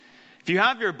you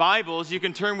have your Bibles, you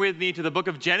can turn with me to the book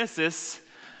of Genesis.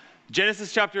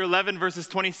 Genesis chapter 11, verses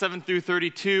 27 through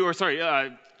 32,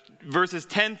 verses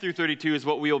 10 through 32 is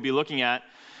what we will be looking at.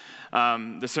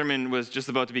 The sermon was just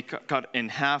about to be cut in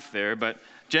half there, but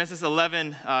Genesis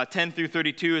 11, 10 through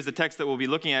 32 is the text that we'll be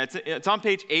looking at. It's on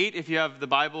page 8 if you have the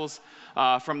Bibles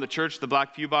from the church, the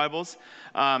Black Pew Bibles.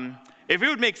 If it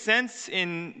would make sense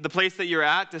in the place that you're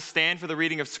at to stand for the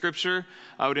reading of Scripture,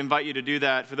 I would invite you to do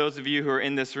that. For those of you who are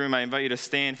in this room, I invite you to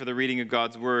stand for the reading of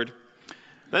God's Word.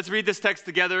 Let's read this text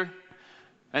together,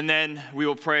 and then we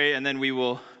will pray, and then we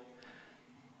will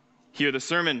hear the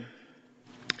sermon.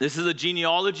 This is a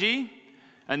genealogy,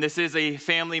 and this is a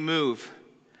family move.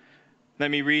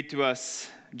 Let me read to us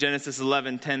Genesis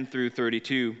 11, 10 through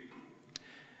 32.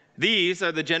 These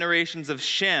are the generations of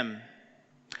Shem.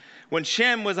 When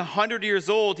Shem was 100 years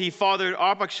old, he fathered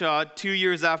Arpachshad 2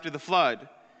 years after the flood.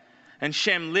 And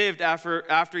Shem lived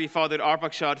after he fathered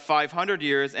Arpachshad 500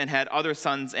 years and had other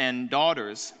sons and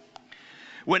daughters.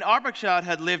 When Arpachshad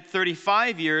had lived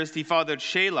 35 years, he fathered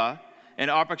Shelah. And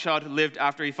Arpachshad lived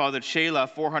after he fathered Shelah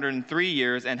 403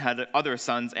 years and had other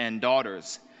sons and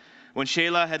daughters. When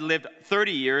Shelah had lived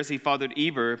 30 years, he fathered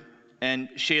Eber. And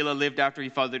Shelah lived after he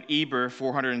fathered Eber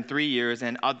 403 years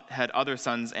and had other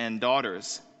sons and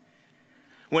daughters.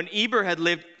 When Eber had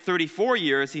lived 34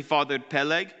 years, he fathered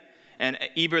Peleg. And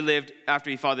Eber lived after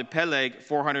he fathered Peleg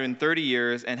 430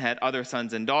 years and had other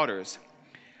sons and daughters.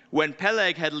 When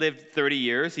Peleg had lived 30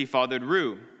 years, he fathered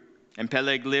Reu. And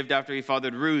Peleg lived after he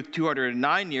fathered Reu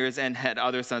 209 years and had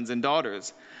other sons and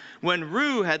daughters. When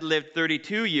Reu had lived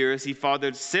 32 years, he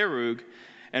fathered Serug.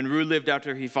 And Reu lived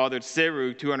after he fathered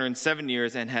Serug 207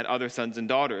 years and had other sons and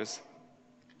daughters.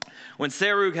 When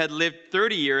Serug had lived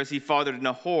 30 years, he fathered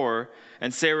Nahor.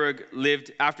 And Serug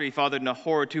lived after he fathered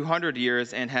Nahor 200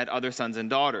 years and had other sons and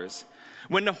daughters.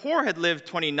 When Nahor had lived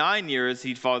 29 years,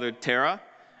 he fathered Terah.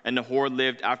 And Nahor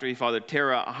lived after he fathered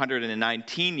Terah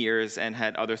 119 years and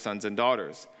had other sons and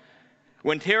daughters.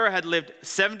 When Terah had lived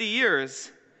 70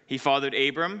 years, he fathered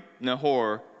Abram,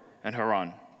 Nahor, and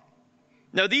Haran.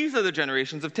 Now these are the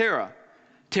generations of Terah.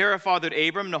 Terah fathered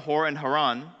Abram, Nahor, and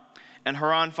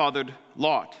Haran fathered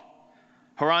Lot.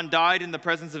 Haran died in the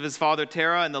presence of his father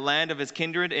Terah in the land of his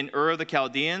kindred in Ur of the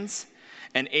Chaldeans.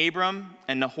 And Abram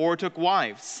and Nahor took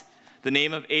wives. The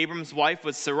name of Abram's wife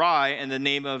was Sarai, and the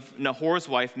name of Nahor's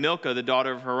wife Milcah, the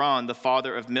daughter of Haran, the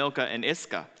father of Milcah and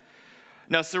Iscah.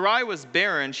 Now Sarai was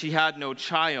barren, she had no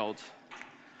child.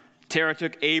 Terah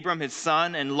took Abram his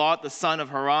son, and Lot the son of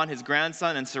Haran his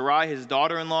grandson, and Sarai his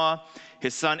daughter-in-law,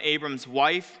 his son Abram's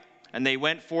wife, and they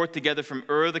went forth together from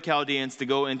Ur of the Chaldeans to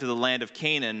go into the land of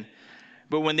Canaan.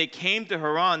 But when they came to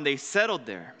Haran, they settled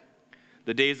there.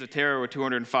 The days of Terah were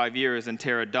 205 years, and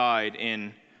Terah died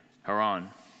in Haran.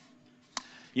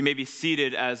 You may be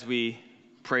seated as we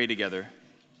pray together.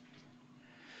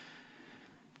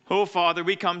 Oh, Father,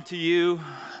 we come to you.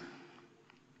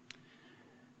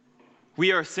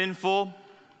 We are sinful,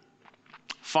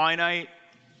 finite,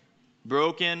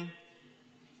 broken,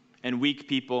 and weak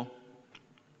people.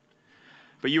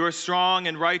 But you are strong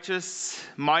and righteous,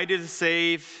 mighty to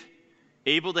save,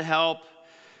 able to help,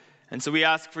 and so we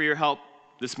ask for your help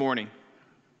this morning.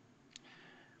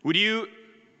 Would you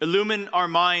illumine our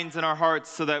minds and our hearts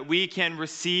so that we can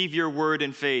receive your word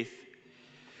in faith?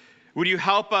 Would you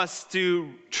help us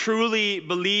to truly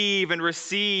believe and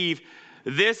receive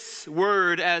this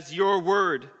word as your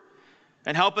word,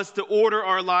 and help us to order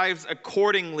our lives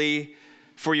accordingly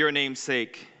for your name's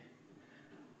sake?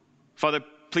 Father,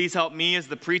 please help me as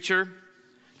the preacher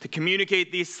to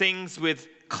communicate these things with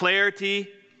clarity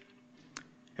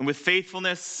and with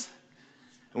faithfulness.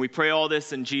 And we pray all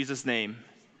this in Jesus' name.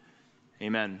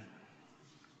 Amen.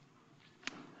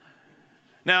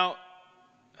 Now,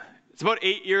 it's about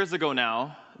 8 years ago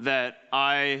now that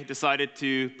I decided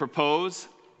to propose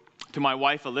to my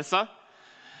wife, Alyssa.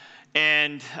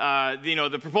 And,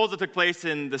 the proposal took place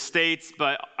in the States,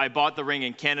 but I bought the ring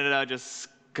in Canada just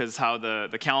because how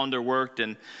the calendar worked.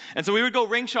 And so we would go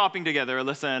ring shopping together,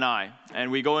 Alyssa and I.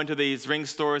 And we go into these ring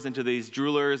stores, into these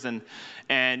jewelers, and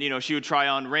she would try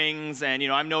on rings. And,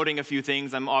 I'm noting a few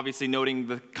things. I'm obviously noting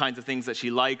the kinds of things that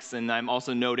she likes, and I'm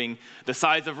also noting the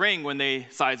size of ring when they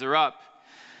size her up.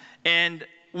 And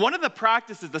one of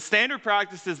the standard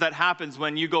practices that happens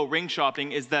when you go ring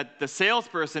shopping is that the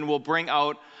salesperson will bring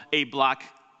out a black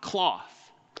cloth.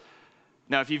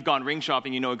 Now, if you've gone ring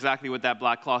shopping, you know exactly what that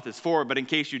black cloth is for, but in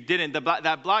case you didn't,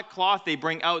 that black cloth they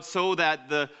bring out so that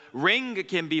the ring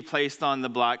can be placed on the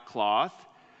black cloth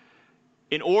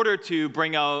in order to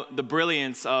bring out the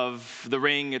brilliance of the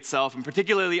ring itself, and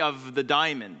particularly of the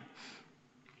diamond.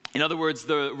 In other words,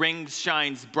 the ring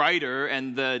shines brighter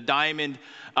and the diamond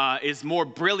is more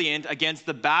brilliant against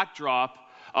the backdrop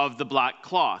of the black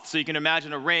cloth. So you can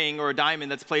imagine a ring or a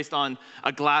diamond that's placed on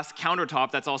a glass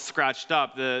countertop that's all scratched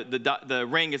up. The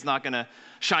ring is not going to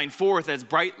shine forth as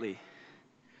brightly.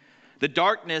 The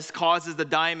darkness causes the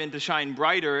diamond to shine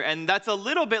brighter, and that's a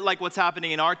little bit like what's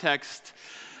happening in our text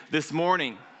this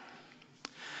morning.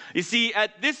 You see,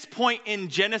 at this point in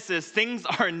Genesis, things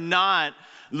are not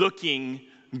looking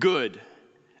good.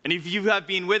 And if you have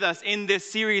been with us in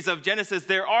this series of Genesis,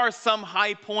 there are some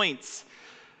high points,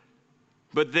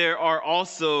 but there are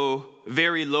also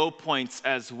very low points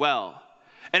as well.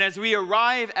 And as we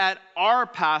arrive at our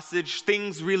passage,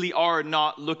 things really are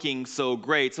not looking so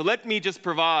great. So let me just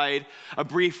provide a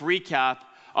brief recap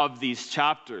of these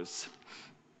chapters.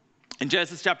 In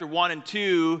Genesis chapter 1 and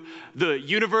 2, the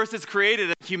universe is created,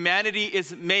 and humanity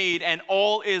is made, and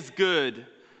all is good.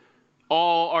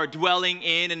 All are dwelling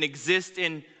in and exist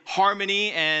in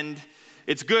harmony, and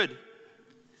it's good.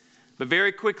 But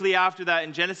very quickly after that,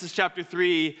 in Genesis chapter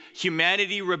 3,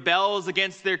 humanity rebels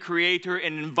against their Creator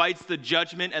and invites the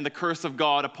judgment and the curse of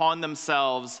God upon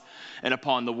themselves and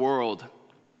upon the world.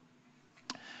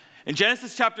 In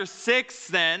Genesis chapter 6,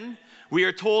 then, we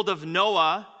are told of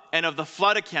Noah and of the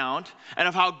flood account and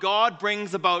of how God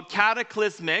brings about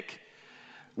cataclysmic,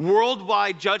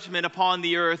 worldwide judgment upon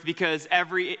the earth because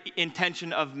every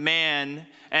intention of man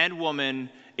and woman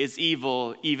is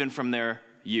evil, even from their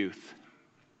youth.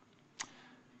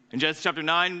 In Genesis chapter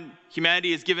 9,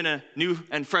 humanity is given a new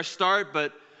and fresh start,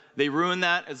 but they ruin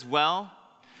that as well.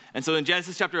 And so in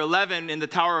Genesis chapter 11, in the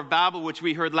Tower of Babel, which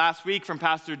we heard last week from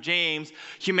Pastor James,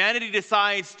 humanity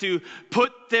decides to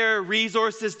put their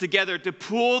resources together, to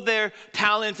pool their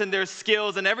talents and their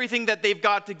skills and everything that they've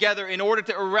got together in order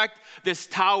to erect this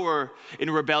tower in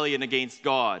rebellion against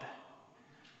God.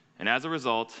 And as a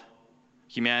result,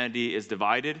 humanity is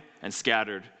divided and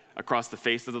scattered across the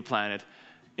face of the planet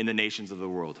in the nations of the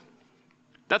world.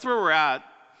 That's where we're at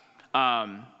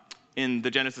in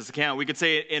the Genesis account. We could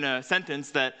say it in a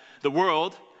sentence that the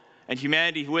world and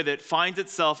humanity with it finds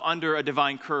itself under a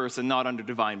divine curse and not under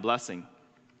divine blessing.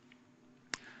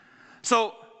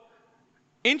 So,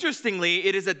 interestingly,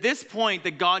 it is at this point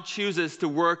that God chooses to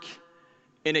work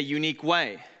in a unique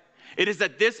way. It is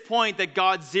at this point that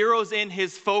God zeroes in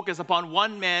his focus upon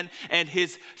one man and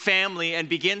his family and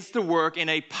begins to work in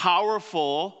a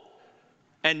powerful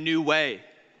and new way.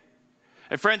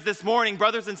 And friends, this morning,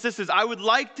 brothers and sisters, I would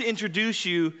like to introduce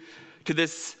you to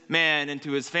this man and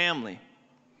to his family.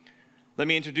 Let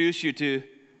me introduce you to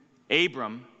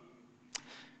Abram,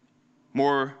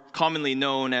 more commonly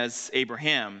known as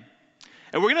Abraham.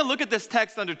 And we're going to look at this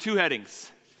text under two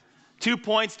headings. 2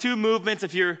 points, 2 movements,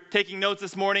 if you're taking notes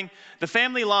this morning. The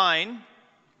family line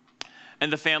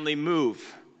and the family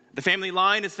move. The family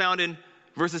line is found in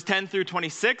verses 10 through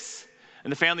 26.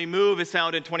 And the family move is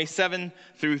found in 27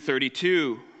 through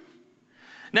 32.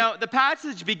 Now, the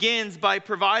passage begins by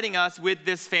providing us with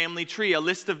this family tree, a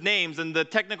list of names, and the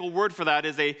technical word for that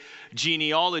is a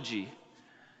genealogy.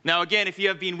 Now, again, if you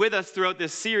have been with us throughout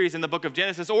this series in the book of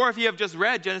Genesis, or if you have just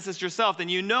read Genesis yourself, then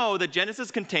you know that Genesis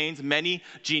contains many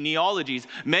genealogies,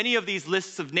 many of these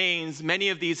lists of names, many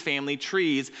of these family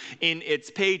trees in its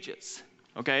pages.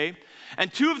 Okay?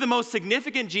 And 2 of the most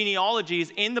significant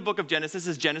genealogies in the book of Genesis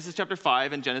is Genesis chapter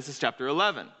 5 and Genesis chapter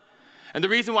 11. And the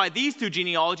reason why these 2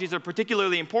 genealogies are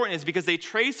particularly important is because they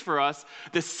trace for us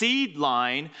the seed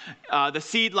line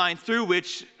through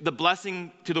which the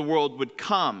blessing to the world would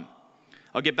come.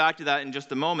 I'll get back to that in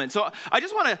just a moment. So I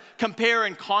just want to compare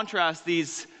and contrast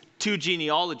these 2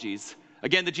 genealogies.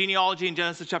 Again, the genealogy in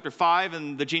Genesis chapter 5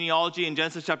 and the genealogy in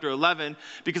Genesis chapter 11,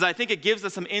 because I think it gives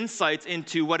us some insights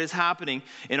into what is happening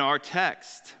in our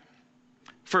text.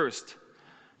 First,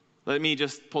 let me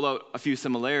just pull out a few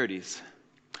similarities.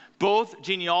 Both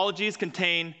genealogies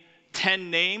contain 10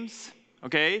 names,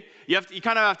 okay? You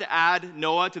kind of have to add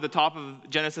Noah to the top of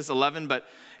Genesis 11, but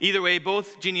either way,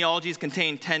 both genealogies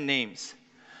contain 10 names.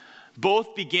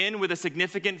 Both begin with a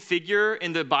significant figure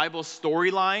in the Bible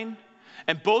storyline.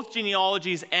 And both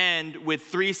genealogies end with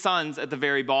 3 sons at the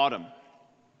very bottom.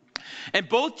 And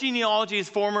both genealogies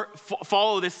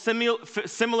follow this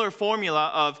similar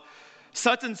formula of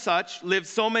such and such lived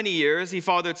so many years, he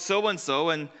fathered so and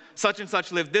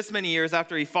such lived this many years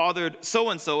after he fathered so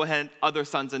and had other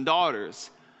sons and daughters.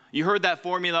 You heard that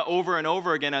formula over and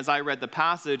over again as I read the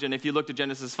passage, and if you look to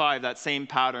Genesis 5, that same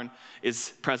pattern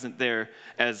is present there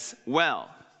as well.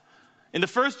 In the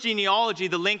first genealogy,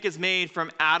 the link is made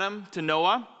from Adam to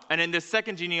Noah. And in this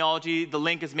second genealogy, the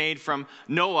link is made from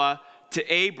Noah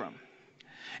to Abram.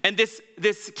 And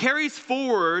this carries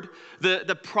forward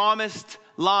the promised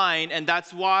line, and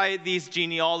that's why these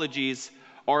genealogies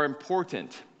are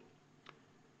important.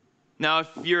 Now, if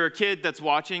you're a kid that's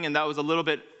watching and that was a little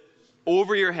bit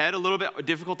over your head, a little bit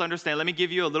difficult to understand, let me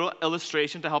give you a little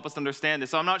illustration to help us understand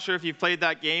this. So I'm not sure if you've played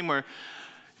that game where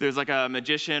there's like a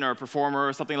magician or a performer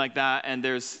or something like that, and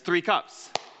there's 3 cups.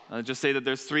 Just say that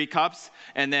there's 3 cups,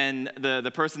 and then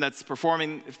the person that's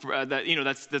performing,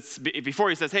 that's before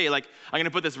he says, hey, like, I'm going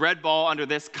to put this red ball under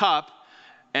this cup,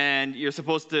 and you're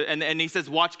supposed to, and he says,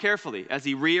 watch carefully as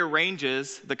he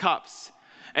rearranges the cups.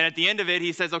 And at the end of it,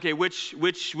 he says, okay, which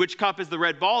cup is the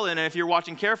red ball in? And if you're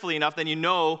watching carefully enough, then you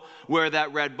know where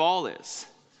that red ball is.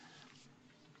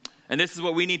 And this is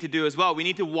what we need to do as well. We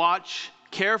need to watch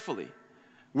carefully.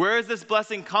 Where does this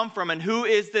blessing come from, and who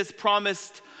is this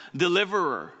promised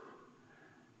deliverer?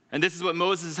 And this is what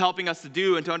Moses is helping us to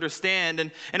do and to understand.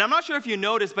 And I'm not sure if you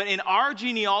noticed, but in our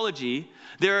genealogy,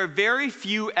 there are very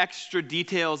few extra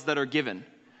details that are given.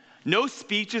 No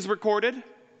speech is recorded,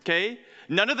 okay?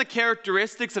 None of the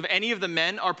characteristics of any of the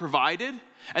men are provided,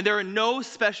 and there are no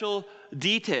special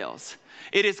details.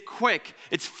 It is quick,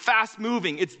 it's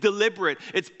fast-moving, it's deliberate,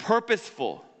 it's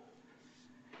purposeful.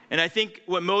 And I think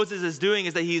what Moses is doing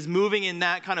is that he's moving in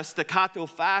that kind of staccato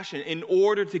fashion in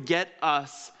order to get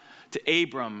us to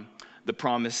Abram, the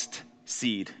promised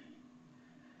seed.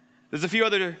 There's a few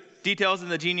other details in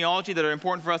the genealogy that are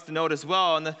important for us to note as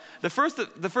well. And the first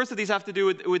of these have to do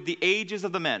with the ages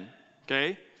of the men,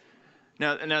 okay?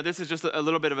 Now, this is just a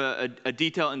little bit of a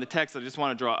detail in the text that I just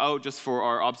want to draw out just for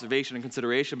our observation and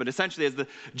consideration. But essentially, as the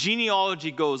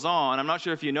genealogy goes on, I'm not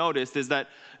sure if you noticed, is that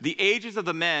the ages of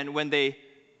the men when they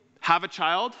have a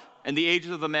child and the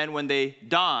ages of the men when they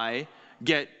die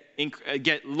get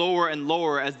lower and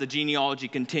lower as the genealogy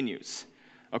continues,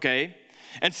 okay?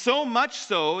 And so much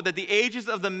so that the ages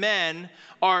of the men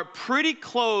are pretty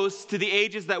close to the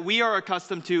ages that we are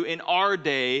accustomed to in our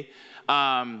day,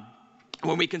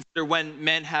 when we consider when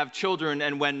men have children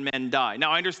and when men die.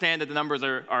 Now, I understand that the numbers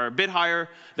are a bit higher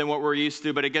than what we're used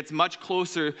to, but it gets much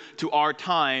closer to our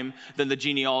time than the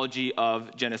genealogy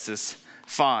of Genesis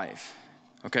 5,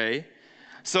 okay?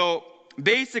 So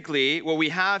basically, what we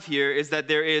have here is that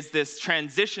there is this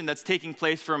transition that's taking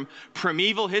place from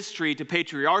primeval history to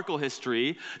patriarchal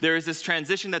history. There is this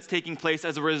transition that's taking place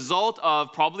as a result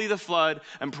of probably the flood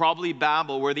and probably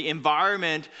Babel, where the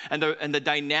environment and the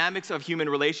dynamics of human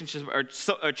relationships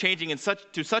are changing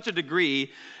to such a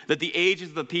degree that the ages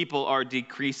of the people are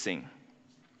decreasing.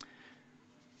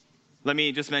 Let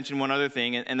me just mention one other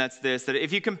thing, and that's this, that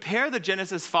if you compare the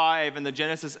Genesis 5 and the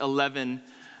Genesis 11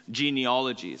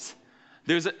 genealogies,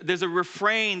 there's a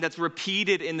refrain that's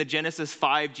repeated in the Genesis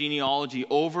 5 genealogy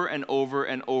over and over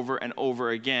and over and over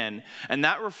again. And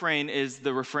that refrain is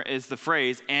the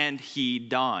phrase, and he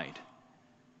died.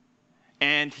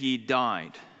 And he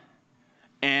died.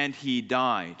 And he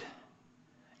died.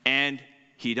 And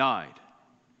he died.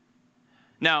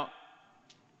 Now,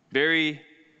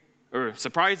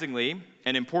 surprisingly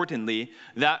and importantly,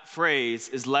 that phrase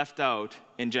is left out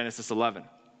in Genesis 11.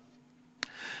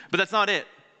 But that's not it.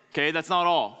 Okay, that's not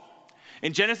all.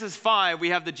 In Genesis 5, we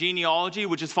have the genealogy,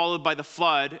 which is followed by the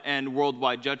flood and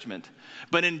worldwide judgment.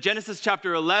 But in Genesis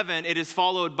chapter 11, it is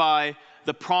followed by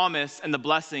the promise and the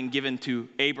blessing given to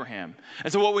Abraham.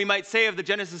 And so what we might say of the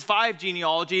Genesis 5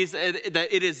 genealogy is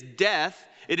that it is death.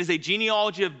 It is a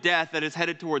genealogy of death that is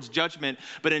headed towards judgment.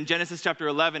 But in Genesis chapter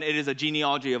 11, it is a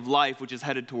genealogy of life, which is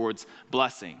headed towards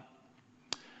blessing.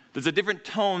 There's a different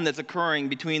tone that's occurring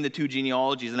between the two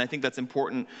genealogies, and I think that's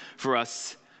important for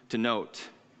us to note.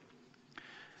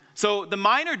 So the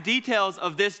minor details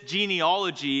of this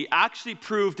genealogy actually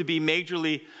prove to be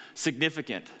majorly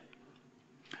significant.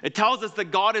 It tells us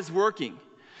that God is working.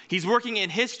 He's working in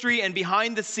history and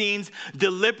behind the scenes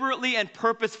deliberately and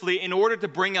purposefully in order to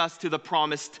bring us to the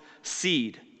promised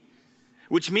seed.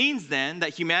 Which means then that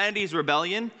humanity's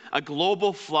rebellion, a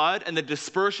global flood, and the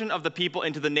dispersion of the people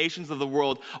into the nations of the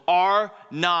world are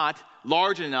not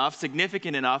large enough,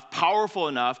 significant enough, powerful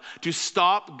enough to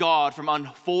stop God from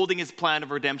unfolding his plan of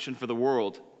redemption for the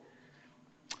world.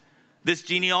 This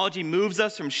genealogy moves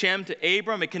us from Shem to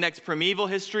Abram. It connects primeval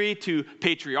history to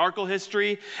patriarchal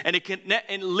history, and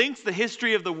it links the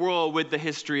history of the world with the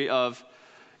history of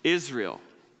Israel.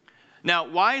 Now,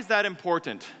 why is that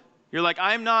important? You're like,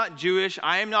 I'm not Jewish,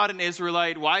 I am not an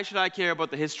Israelite, why should I care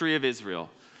about the history of Israel?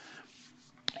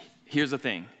 Here's the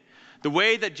thing. The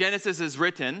way that Genesis is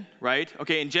written, right?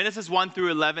 Okay, in Genesis 1 through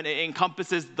 11, it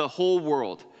encompasses the whole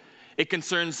world. It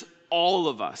concerns all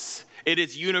of us. It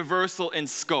is universal in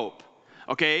scope,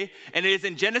 okay? And it is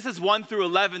in Genesis 1 through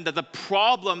 11 that the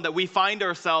problem that we find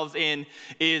ourselves in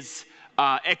is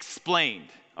explained.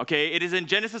 Okay, it is in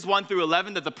Genesis 1 through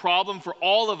 11 that the problem for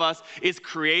all of us is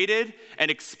created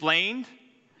and explained.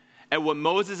 And what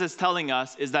Moses is telling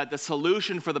us is that the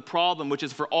solution for the problem, which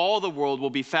is for all the world, will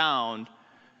be found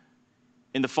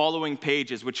in the following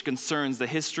pages, which concerns the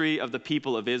history of the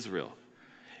people of Israel.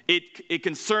 It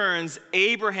concerns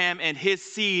Abraham and his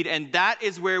seed, and that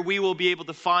is where we will be able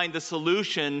to find the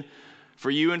solution for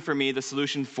you and for me, the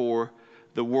solution for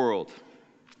the world.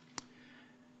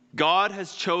 God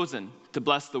has chosen to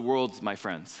bless the world, my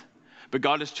friends. But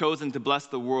God has chosen to bless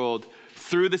the world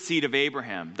through the seed of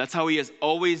Abraham. That's how he has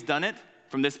always done it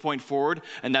from this point forward,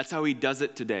 and that's how he does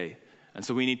it today. And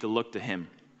so we need to look to him.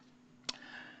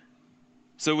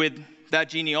 So with that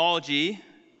genealogy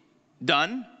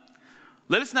done,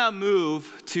 let us now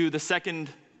move to the second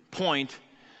point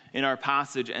in our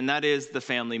passage, and that is the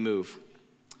family move.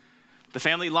 The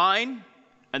family line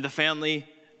and the family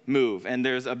move. And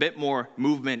there's a bit more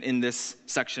movement in this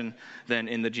section than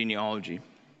in the genealogy.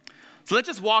 So let's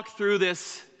just walk through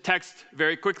this text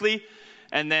very quickly,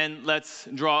 and then let's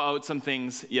draw out some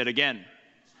things yet again.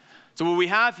 So what we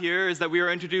have here is that we are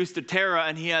introduced to Terah,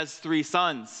 and he has 3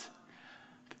 sons.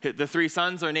 The 3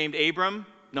 sons are named Abram,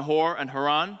 Nahor, and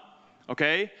Haran.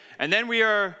 Okay? And then we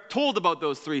are told about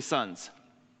those 3 sons.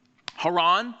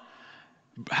 Haran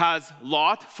has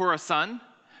Lot for a son,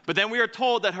 but then we are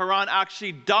told that Haran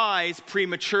actually dies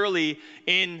prematurely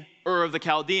in Ur of the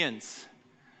Chaldeans.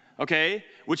 Okay?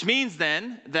 Which means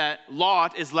then that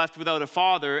Lot is left without a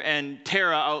father, and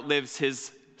Terah outlives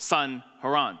his son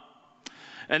Haran.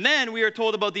 And then we are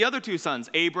told about the other 2 sons,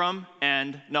 Abram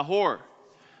and Nahor.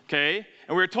 Okay?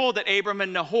 And we're told that Abram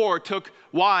and Nahor took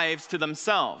wives to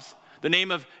themselves. The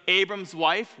name of Abram's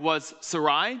wife was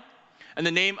Sarai, and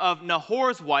the name of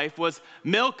Nahor's wife was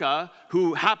Milcah,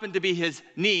 who happened to be his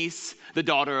niece, the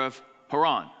daughter of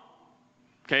Haran.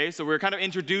 Okay, so we're kind of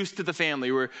introduced to the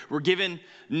family. We're given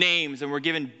names and we're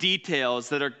given details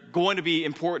that are going to be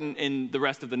important in the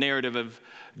rest of the narrative of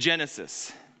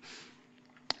Genesis.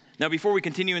 Now, before we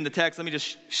continue in the text, let me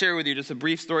just share with you just a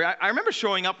brief story. I remember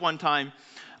showing up one time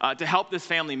to help this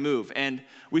family move, and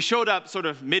we showed up sort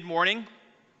of mid-morning,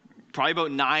 probably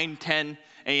about 9-10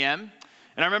 a.m.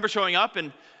 And I remember showing up,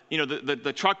 and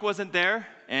the truck wasn't there,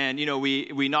 and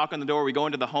we knock on the door, we go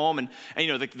into the home, and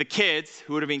the kids,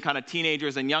 who would have been kind of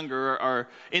teenagers and younger, are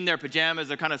in their pajamas.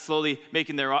 They're kind of slowly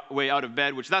making their way out of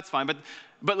bed, which that's fine.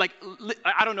 But like,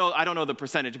 I don't know the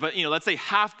percentage, but let's say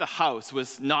half the house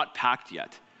was not packed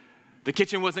yet. The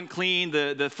kitchen wasn't clean,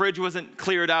 the fridge wasn't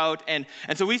cleared out, and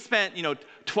so we spent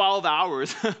 12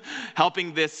 hours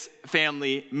helping this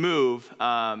family move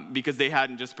because they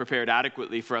hadn't just prepared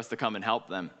adequately for us to come and help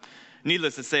them.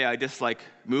 Needless to say, I dislike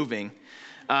moving.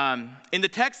 In the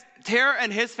text, Terah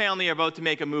and his family are about to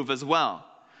make a move as well.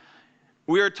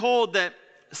 We are told that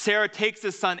Sarah takes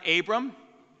his son Abram,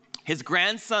 his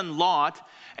grandson Lot,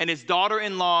 and his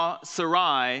daughter-in-law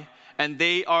Sarai, and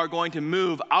they are going to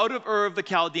move out of Ur of the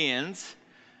Chaldeans.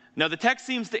 Now, the text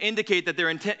seems to indicate that their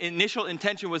initial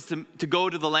intention was to go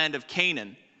to the land of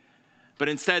Canaan, but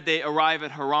instead they arrive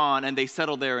at Haran and they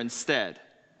settle there instead.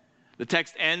 The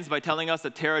text ends by telling us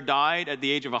that Terah died at the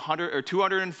age of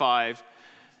 205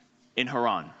 in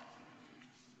Haran.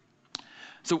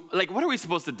 So, what are we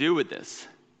supposed to do with this?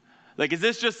 Is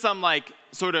this just some,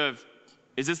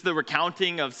 is this the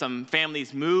recounting of some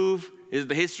family's move? Is it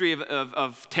the history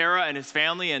of Terah and his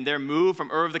family and their move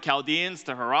from Ur of the Chaldeans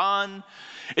to Haran?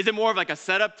 Is it more of a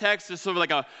setup text, just sort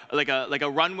of like a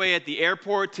runway at the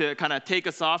airport to kind of take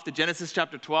us off to Genesis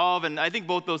chapter 12? And I think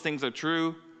both those things are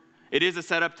true. It is a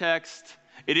setup text.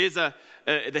 It is the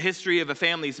history of a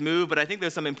family's move, but I think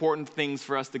there's some important things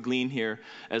for us to glean here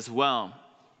as well.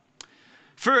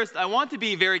 First, I want to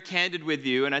be very candid with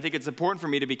you, and I think it's important for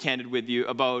me to be candid with you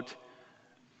about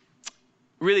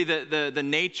really the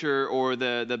nature or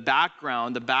the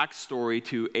background, the backstory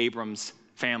to Abram's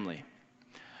family.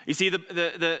 You see,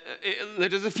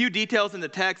 there's a few details in the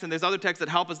text, and there's other texts that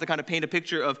help us to kind of paint a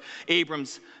picture of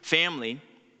Abram's family.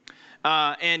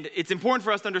 And it's important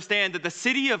for us to understand that the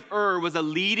city of Ur was a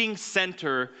leading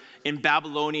center in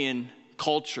Babylonian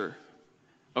culture,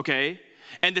 okay?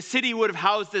 And the city would have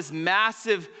housed this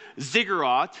massive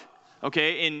ziggurat,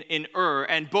 okay, in Ur,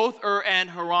 and both Ur and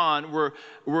Haran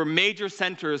were major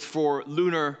centers for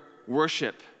lunar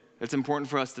worship. It's important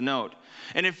for us to note.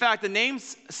 And in fact, the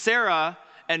names Sarah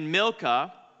and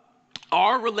Milcah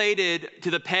are related to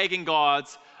the pagan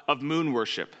gods of moon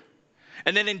worship.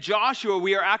 And then in Joshua,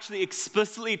 we are actually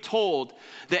explicitly told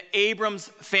that Abram's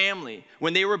family,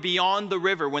 when they were beyond the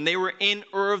river, when they were in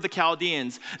Ur of the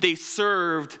Chaldeans, they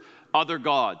served other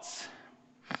gods.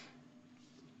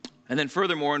 And then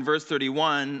furthermore, in verse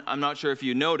 31, I'm not sure if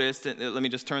you noticed, let me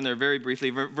just turn there very briefly.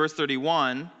 Verse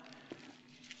 31,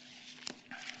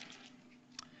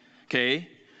 okay,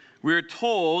 we're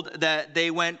told that they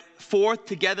went forth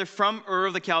together from Ur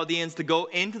of the Chaldeans to go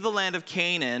into the land of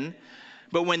Canaan,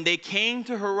 but when they came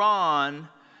to Haran,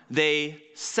 they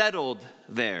settled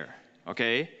there,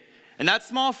 okay? And that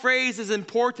small phrase is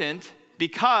important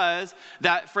because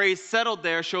that phrase settled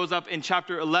there shows up in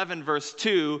chapter 11, verse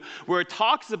 2, where it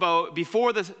talks about,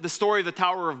 before the story of the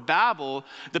Tower of Babel,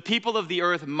 the people of the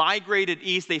earth migrated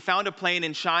east. They found a plain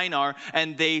in Shinar,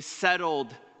 and they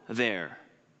settled there,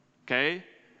 okay?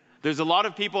 There's a lot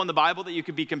of people in the Bible that you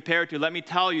could be compared to. Let me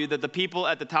tell you that the people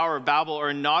at the Tower of Babel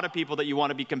are not a people that you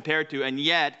want to be compared to. And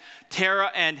yet,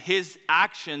 Terah and his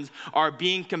actions are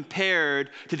being compared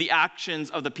to the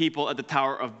actions of the people at the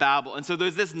Tower of Babel. And so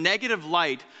there's this negative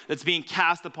light that's being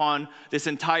cast upon this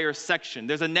entire section.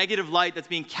 There's a negative light that's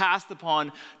being cast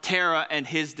upon Terah and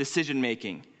his decision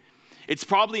making. It's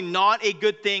probably not a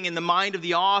good thing in the mind of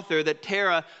the author that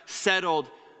Terah settled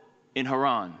in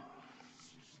Haran.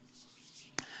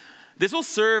 This will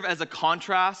serve as a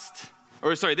contrast,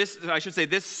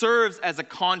 this serves as a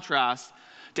contrast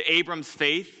to Abram's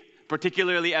faith,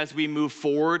 particularly as we move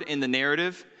forward in the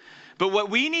narrative. But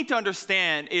what we need to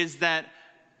understand is that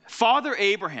Father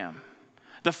Abraham,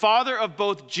 the father of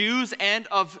both Jews and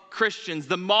of Christians,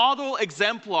 the model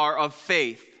exemplar of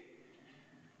faith,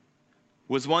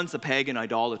 was once a pagan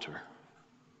idolater,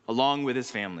 along with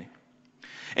his family.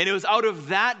 And it was out of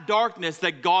that darkness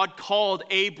that God called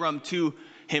Abram to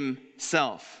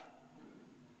himself.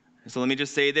 So let me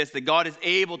just say this, that God is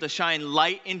able to shine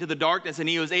light into the darkness, and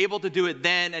he was able to do it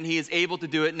then, and he is able to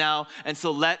do it now. And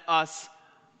so let us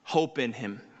hope in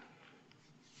him.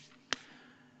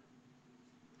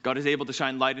 God is able to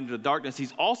shine light into the darkness.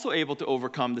 He's also able to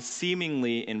overcome the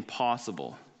seemingly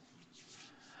impossible.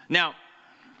 Now,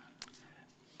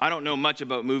 I don't know much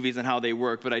about movies and how they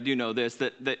work, but I do know this,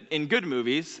 that in good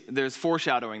movies, there's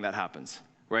foreshadowing that happens,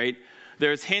 right?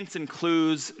 There's hints and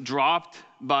clues dropped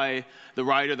by the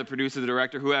writer, the producer, the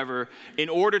director, whoever, in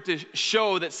order to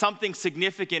show that something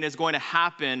significant is going to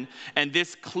happen, and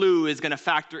this clue is going to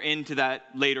factor into that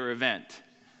later event,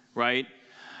 right?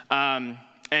 And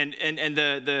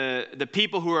the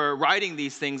people who are writing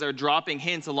these things are dropping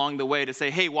hints along the way to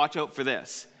say, hey, watch out for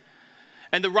this.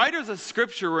 And the writers of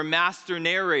Scripture were master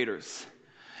narrators.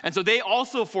 And so they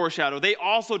also foreshadow, they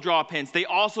also drop hints, they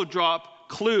also drop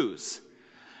clues.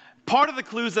 Part of the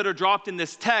clues that are dropped in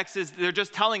this text is they're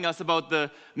just telling us about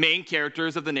the main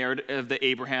characters of the narrative, of the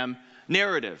Abraham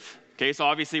narrative. Okay, so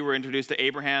obviously we're introduced to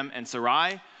Abraham and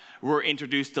Sarai. We're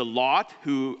introduced to Lot,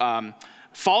 who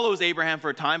follows Abraham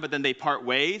for a time, but then they part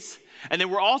ways. And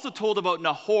then we're also told about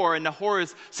Nahor, and Nahor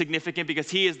is significant because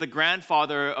he is the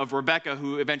grandfather of Rebekah,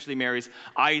 who eventually marries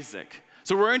Isaac.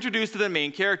 So we're introduced to the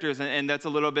main characters, and that's a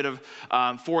little bit of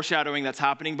foreshadowing that's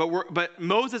happening. But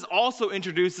Moses also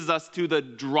introduces us to the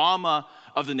drama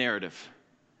of the narrative.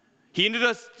 He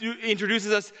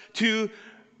introduces us to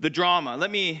the drama.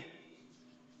 Let me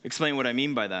explain what I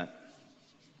mean by that.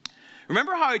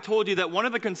 Remember how I told you that one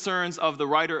of the concerns of the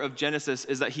writer of Genesis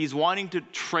is that he's wanting to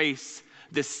trace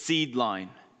the seed line.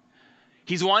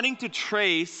 He's wanting to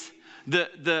trace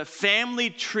the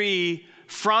family tree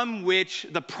from which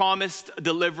the promised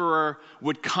deliverer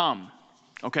would come,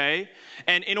 okay?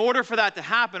 And in order for that to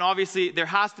happen, obviously, there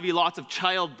has to be lots of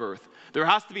childbirth. There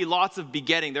has to be lots of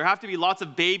begetting. There have to be lots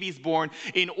of babies born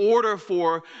in order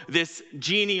for this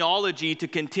genealogy to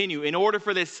continue, in order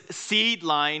for this seed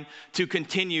line to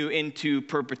continue into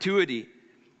perpetuity.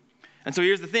 And so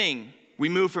here's the thing. We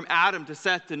move from Adam to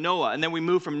Seth to Noah, and then we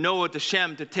move from Noah to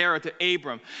Shem to Terah to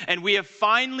Abram. And we have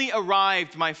finally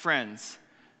arrived, my friends,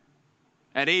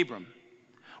 at Abram.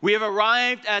 We have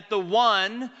arrived at the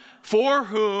one for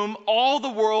whom all the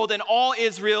world and all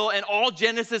Israel and all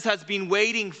Genesis has been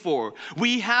waiting for.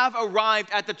 We have arrived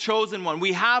at the chosen one.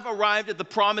 We have arrived at the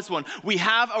promised one. We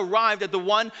have arrived at the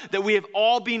one that we have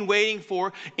all been waiting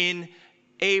for in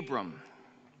Abram.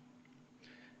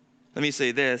 Let me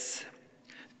say this.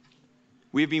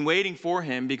 We've been waiting for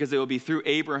him because it will be through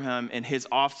Abraham and his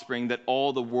offspring that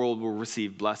all the world will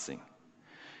receive blessing.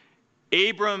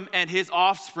 Abram and his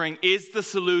offspring is the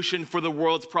solution for the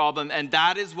world's problem, and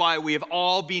that is why we have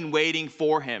all been waiting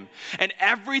for him. And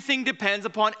everything depends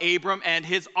upon Abram and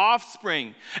his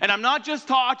offspring. And I'm not just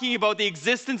talking about the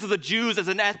existence of the Jews as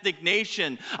an ethnic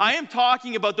nation. I am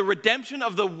talking about the redemption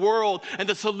of the world and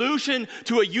the solution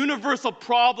to a universal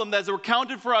problem that is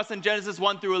recounted for us in Genesis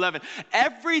 1 through 11.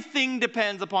 Everything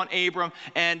depends upon Abram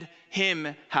and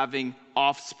him having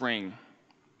offspring.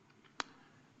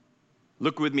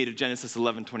 Look with me to Genesis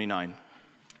 11:29.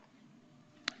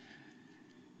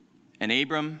 And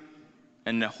Abram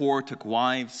and Nahor took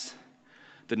wives.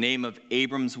 The name of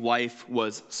Abram's wife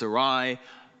was Sarai.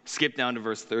 Skip down to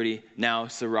verse 30. Now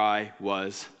Sarai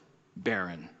was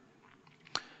barren.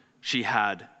 She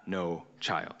had no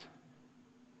child.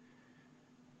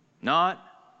 Not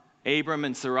Abram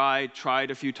and Sarai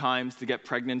tried a few times to get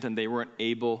pregnant and they weren't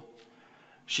able.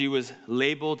 She was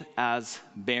labeled as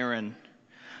barren.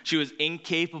 She was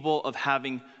incapable of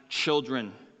having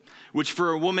children, which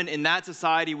for a woman in that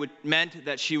society meant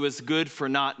that she was good for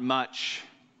not much.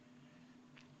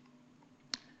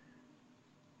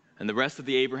 And the rest of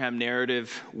the Abraham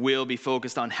narrative will be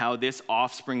focused on how this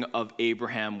offspring of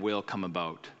Abraham will come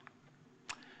about.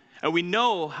 And we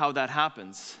know how that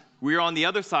happens. We're on the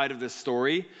other side of this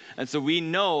story, and so we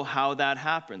know how that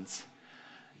happens.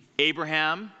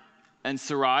 Abraham and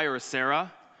Sarai, or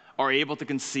Sarah, are able to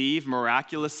conceive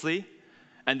miraculously,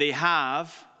 and they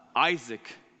have Isaac,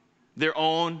 their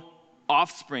own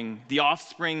offspring, the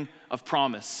offspring of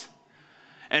promise.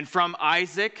 And from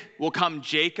Isaac will come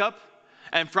Jacob,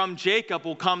 and from Jacob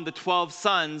will come the 12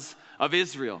 sons of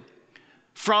Israel.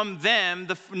 From them,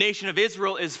 the nation of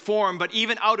Israel is formed, but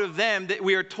even out of them, that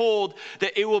we are told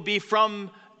that it will be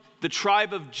from the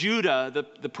tribe of Judah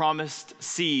the promised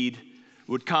seed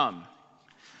would come.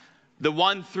 The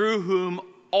one through whom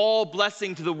all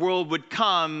blessing to the world would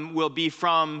come will be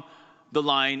from the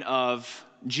line of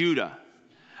Judah.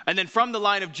 And then from the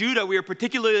line of Judah, we are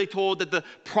particularly told that the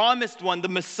promised one, the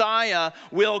Messiah,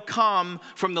 will come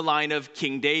from the line of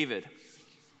King David.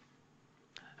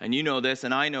 And you know this,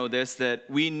 and I know this, that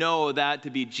we know that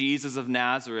to be Jesus of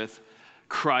Nazareth,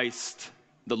 Christ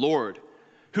the Lord,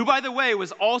 who, by the way,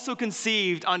 was also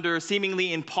conceived under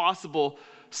seemingly impossible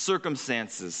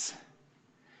circumstances.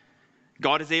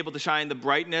 God is able to shine the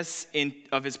brightness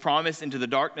of his promise into the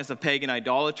darkness of pagan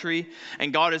idolatry.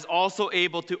 And God is also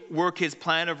able to work his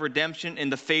plan of redemption in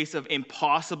the face of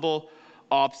impossible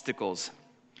obstacles.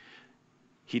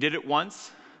 He did it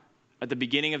once at the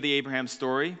beginning of the Abraham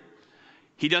story.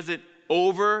 He does it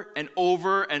over and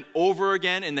over and over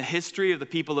again in the history of the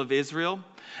people of Israel.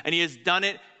 And he has done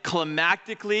it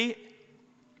climactically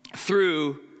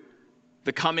through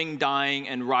the coming, dying,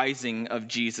 and rising of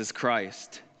Jesus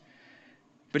Christ.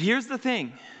 But here's the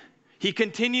thing. He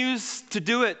continues to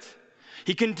do it.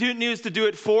 He continues to do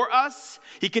it for us.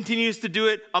 He continues to do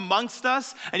it amongst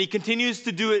us. And he continues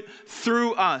to do it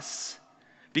through us.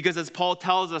 Because as Paul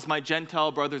tells us, my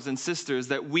Gentile brothers and sisters,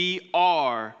 that we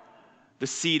are the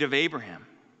seed of Abraham.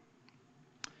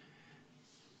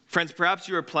 Friends, perhaps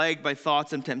you are plagued by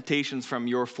thoughts and temptations from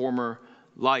your former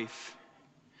life.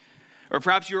 Or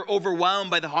perhaps you're overwhelmed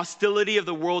by the hostility of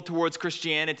the world towards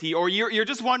Christianity. Or you're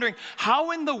just wondering,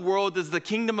 how in the world does the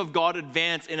kingdom of God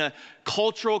advance in a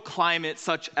cultural climate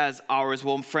such as ours?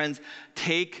 Well, friends,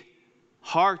 take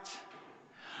heart.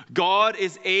 God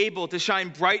is able to shine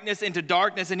brightness into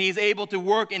darkness, and he is able to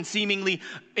work in seemingly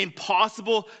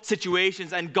impossible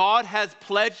situations. And God has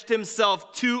pledged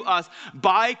himself to us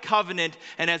by covenant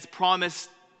and has promised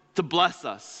to bless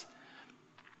us.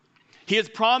 He has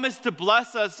promised to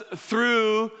bless us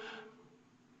through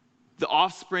the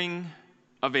offspring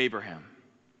of Abraham.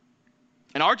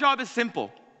 And our job is simple.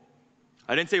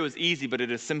 I didn't say it was easy, but it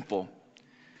is simple.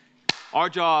 Our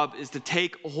job is to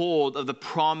take hold of the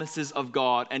promises of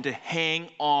God and to hang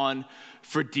on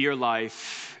for dear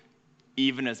life,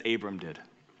 even as Abram did.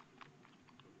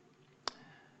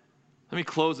 Let me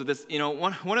close with this. You know,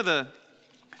 one of the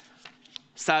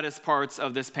saddest parts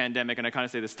of this pandemic, and I kind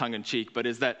of say this tongue-in-cheek, but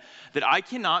is that I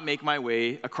cannot make my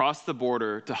way across the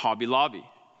border to Hobby Lobby,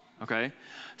 okay?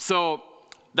 So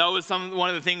that was one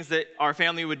of the things that our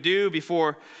family would do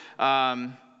before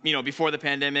the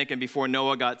pandemic and before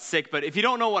Noah got sick. But if you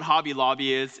don't know what Hobby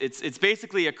Lobby is, it's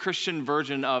basically a Christian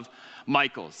version of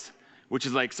Michael's, which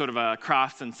is like sort of a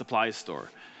crafts and supplies store.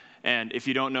 And if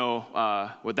you don't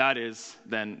know what that is,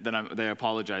 then I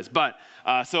apologize. But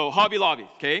so Hobby Lobby,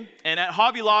 okay? And at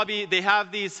Hobby Lobby, they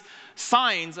have these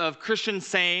signs of Christian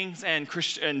sayings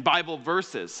and Bible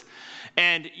verses.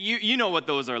 And you know what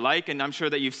those are like, and I'm sure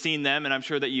that you've seen them, and I'm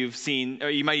sure that you've seen, or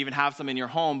you might even have some in your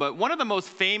home. But one of the most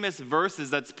famous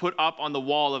verses that's put up on the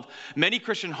wall of many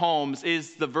Christian homes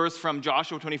is the verse from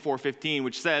Joshua 24:15,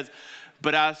 which says,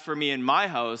 "But as for me and my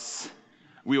house,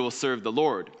 we will serve the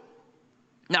Lord."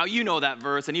 Now, you know that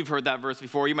verse, and you've heard that verse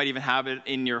before. You might even have it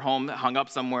in your home, hung up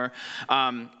somewhere.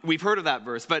 We've heard of that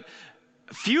verse, but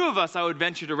few of us, I would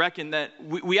venture to reckon, that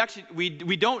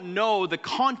we don't know the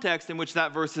context in which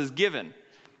that verse is given.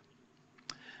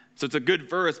 So it's a good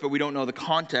verse, but we don't know the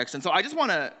context. And so I just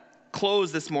want to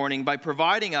close this morning by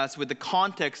providing us with the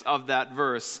context of that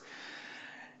verse.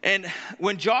 And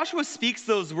when Joshua speaks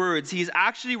those words, he's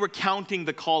actually recounting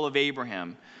the call of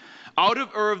Abraham out of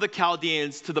Ur of the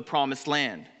Chaldeans to the promised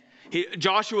land.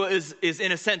 Joshua is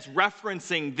in a sense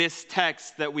referencing this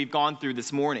text that we've gone through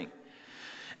this morning.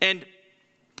 And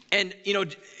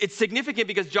it's significant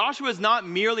because Joshua is not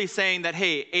merely saying that,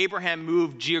 hey, Abraham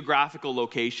moved geographical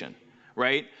location,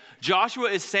 right? Joshua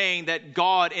is saying that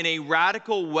God, in a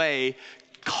radical way,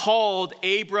 called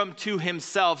Abram to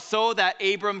himself so that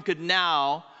Abram could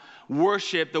now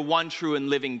worship the one true and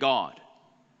living God.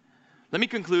 Let me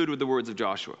conclude with the words of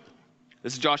Joshua.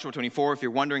 This is Joshua 24. If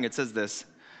you're wondering, it says this.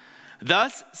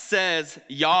 Thus says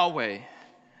Yahweh,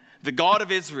 the God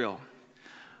of Israel,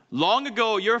 long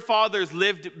ago your fathers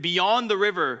lived beyond the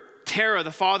river, Terah,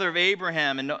 the father of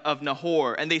Abraham and of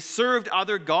Nahor, and they served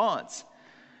other gods.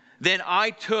 Then I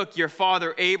took your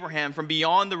father Abraham from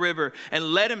beyond the river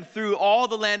and led him through all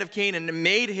the land of Canaan and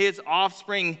made his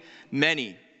offspring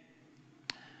many.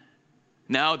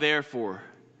 Now therefore,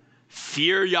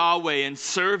 fear Yahweh and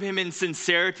serve him in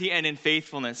sincerity and in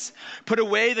faithfulness. Put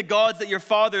away the gods that your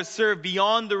fathers served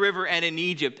beyond the river and in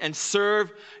Egypt, and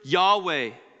serve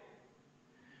Yahweh.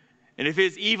 And if it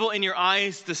is evil in your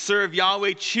eyes to serve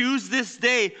Yahweh, choose this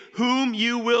day whom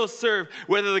you will serve,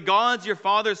 whether the gods your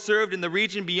fathers served in the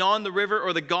region beyond the river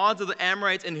or the gods of the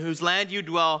Amorites in whose land you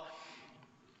dwell.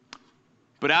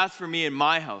 But as for me and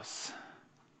my house,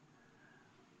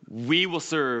 we will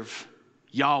serve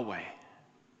Yahweh.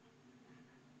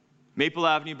 Maple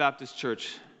Avenue Baptist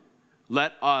Church,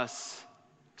 let us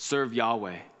serve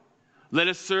Yahweh. Let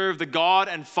us serve the God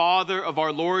and Father of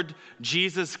our Lord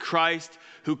Jesus Christ,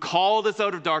 who called us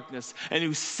out of darkness and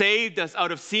who saved us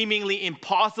out of seemingly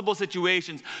impossible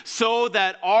situations so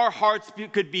that our hearts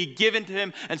could be given to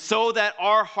him and so that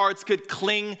our hearts could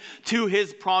cling to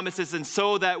his promises and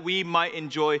so that we might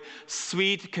enjoy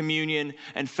sweet communion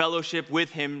and fellowship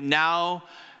with him now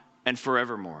and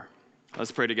forevermore.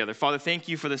 Let's pray together. Father, thank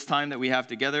you for this time that we have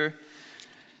together.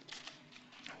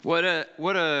 What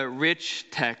a rich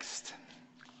text.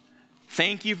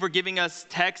 Thank you for giving us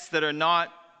texts that are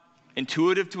not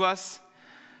intuitive to us.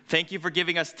 Thank you for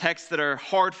giving us texts that are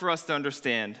hard for us to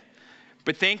understand.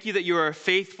 But thank you that you are a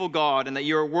faithful God and that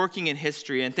you are working in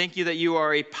history. And thank you that you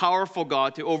are a powerful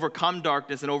God to overcome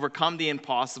darkness and overcome the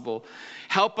impossible.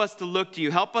 Help us to look to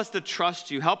you. Help us to trust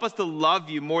you. Help us to love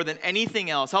you more than anything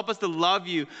else. Help us to love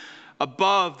you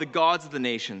above the gods of the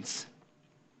nations.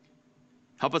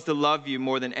 Help us to love you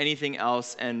more than anything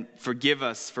else and forgive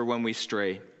us for when we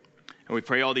stray. And we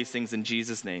pray all these things in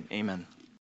Jesus' name. Amen.